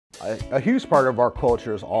A huge part of our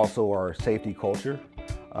culture is also our safety culture.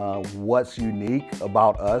 What's unique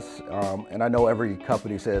about us, and I know every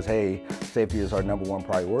company says, hey, safety is our #1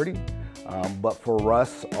 priority, but for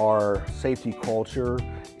us, our safety culture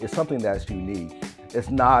is something that's unique.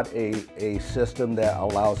 It's not a system that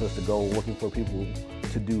allows us to go looking for people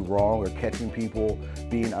to do wrong or catching people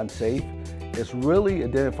being unsafe. It's really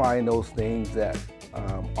identifying those things that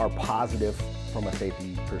are positive from a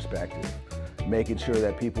safety perspective. Making sure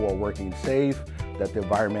that people are working safe, that the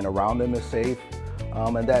environment around them is safe,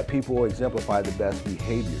 and that people exemplify the best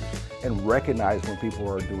behaviors and recognize when people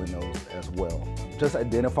are doing those as well. Just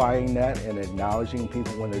identifying that and acknowledging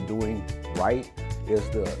people when they're doing right is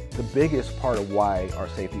the biggest part of why our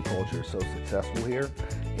safety culture is so successful here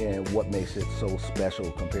and what makes it so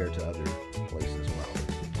special compared to other places.